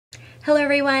Hello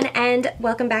everyone and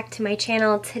welcome back to my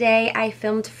channel. Today I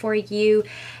filmed for you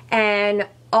an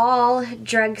all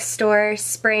drugstore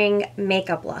spring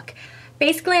makeup look.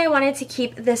 Basically I wanted to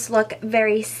keep this look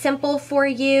very simple for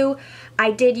you. I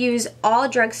did use all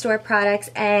drugstore products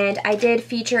and I did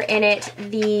feature in it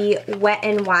the Wet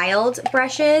n Wild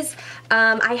brushes.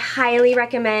 I highly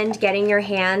recommend getting your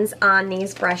hands on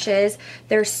these brushes.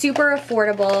 They're super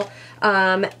affordable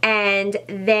and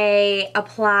they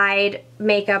applied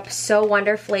makeup so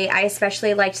wonderfully. I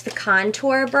especially liked the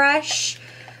contour brush.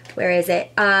 Where is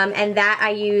it? And that I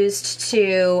used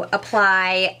to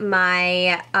apply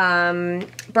my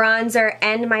bronzer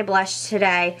and my blush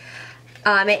today.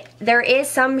 There is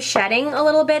some shedding a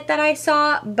little bit that I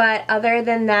saw, but other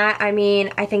than that, I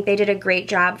mean, I think they did a great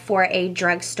job for a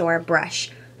drugstore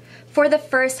brush. For the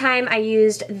first time, I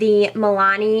used the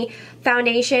Milani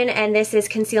foundation, and this is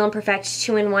Conceal and Perfect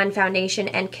 2-in-1 foundation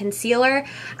and concealer.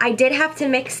 I did have to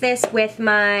mix this with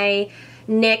my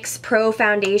NYX Pro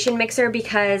Foundation Mixer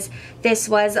because this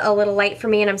was a little light for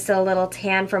me and I'm still a little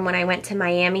tan from when I went to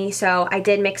Miami, so I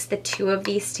did mix the two of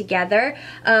these together.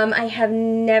 I have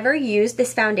never used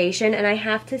this foundation and I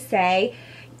have to say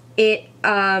it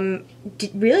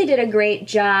really did a great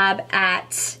job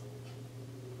at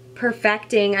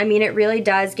perfecting. I mean, it really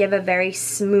does give a very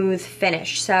smooth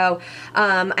finish, so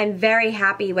I'm very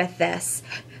happy with this.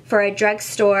 For a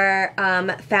drugstore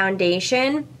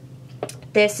foundation,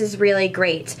 this is really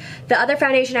great. The other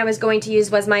foundation I was going to use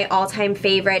was my all-time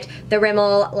favorite, the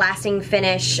Rimmel Lasting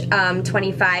Finish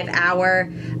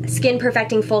 25-hour Skin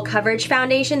Perfecting Full Coverage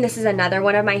Foundation. This is another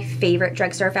one of my favorite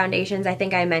drugstore foundations. I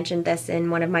think I mentioned this in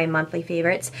one of my monthly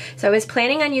favorites. So I was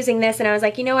planning on using this and I was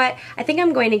like, you know what? I think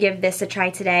I'm going to give this a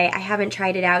try today. I haven't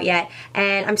tried it out yet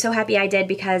and I'm so happy I did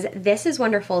because this is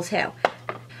wonderful too.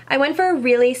 I went for a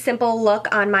really simple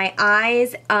look on my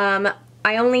eyes.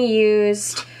 I only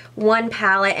used one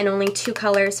palette and only two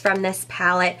colors from this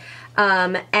palette,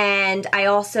 and I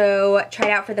also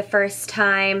tried out for the first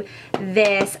time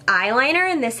this eyeliner,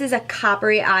 and this is a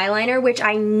coppery eyeliner, which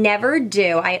I never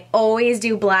do. I always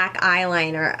do black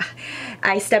eyeliner.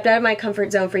 I stepped out of my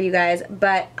comfort zone for you guys,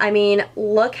 but I mean,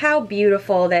 look how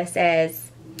beautiful this is.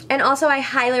 And also I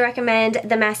highly recommend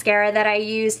the mascara that I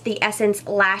used, the Essence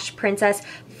Lash Princess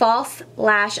False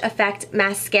Lash Effect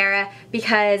Mascara,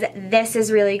 because this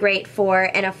is really great for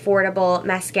an affordable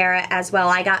mascara as well.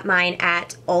 I got mine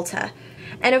at Ulta.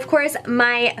 And of course,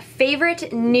 my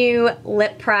favorite new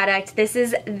lip product, this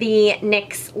is the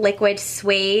NYX Liquid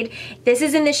Suede. This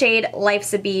is in the shade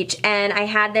Life's a Beach, and I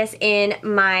had this in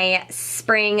my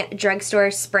spring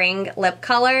drugstore spring lip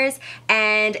colors,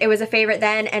 and it was a favorite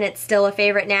then, and it's still a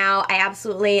favorite now. I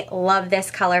absolutely love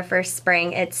this color for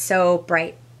spring. It's so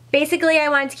bright. Basically, I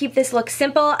wanted to keep this look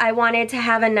simple. I wanted to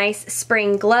have a nice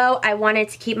spring glow. I wanted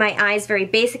to keep my eyes very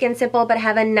basic and simple, but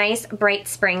have a nice bright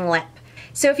spring lip.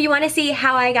 So if you want to see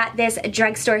how I got this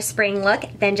drugstore spring look,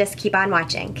 then just keep on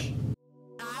watching.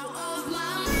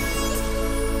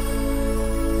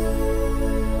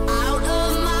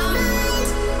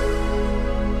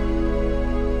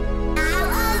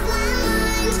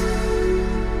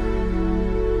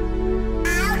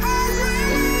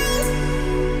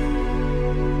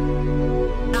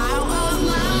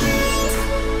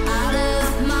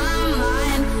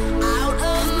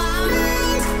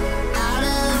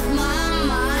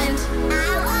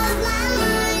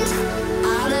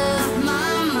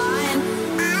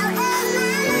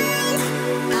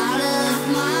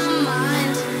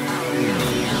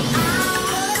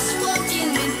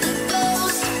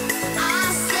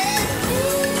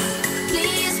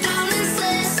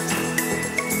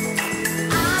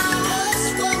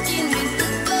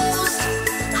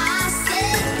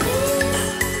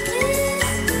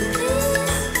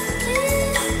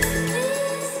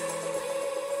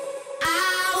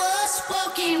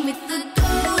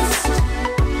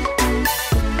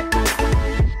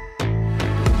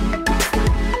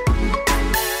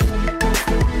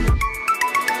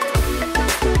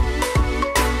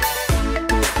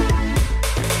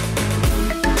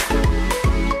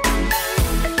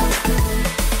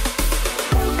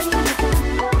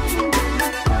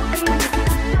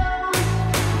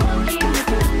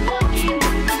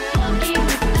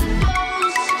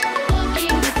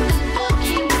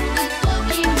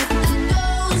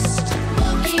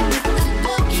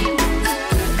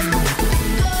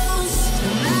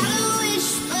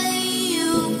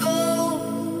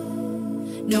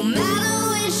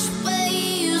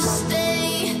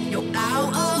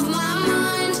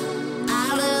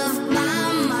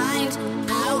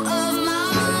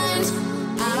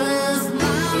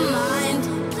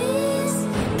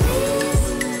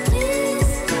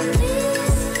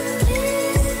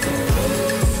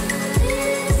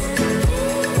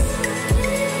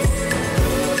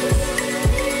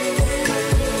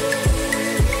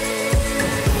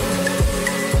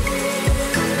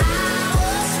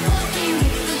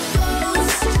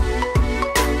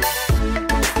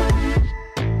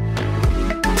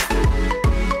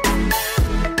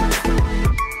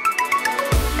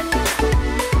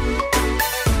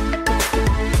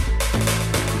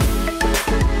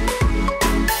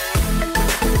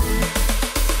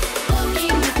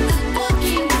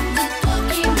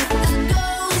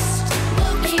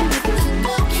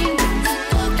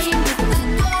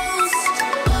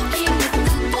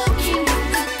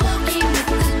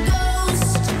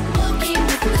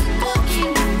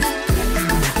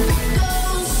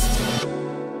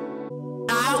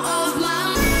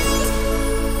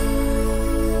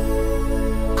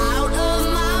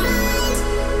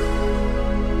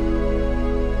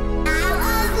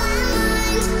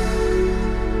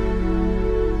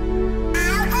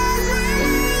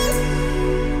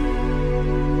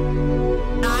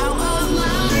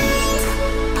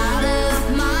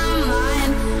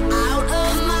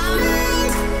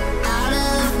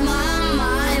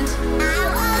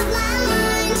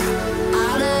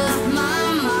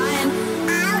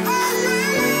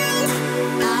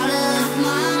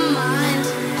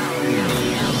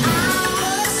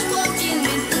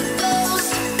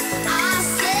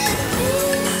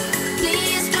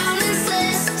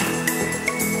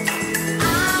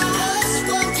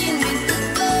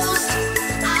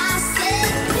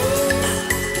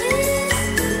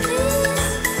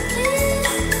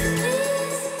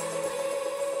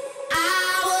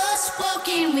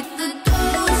 playing with the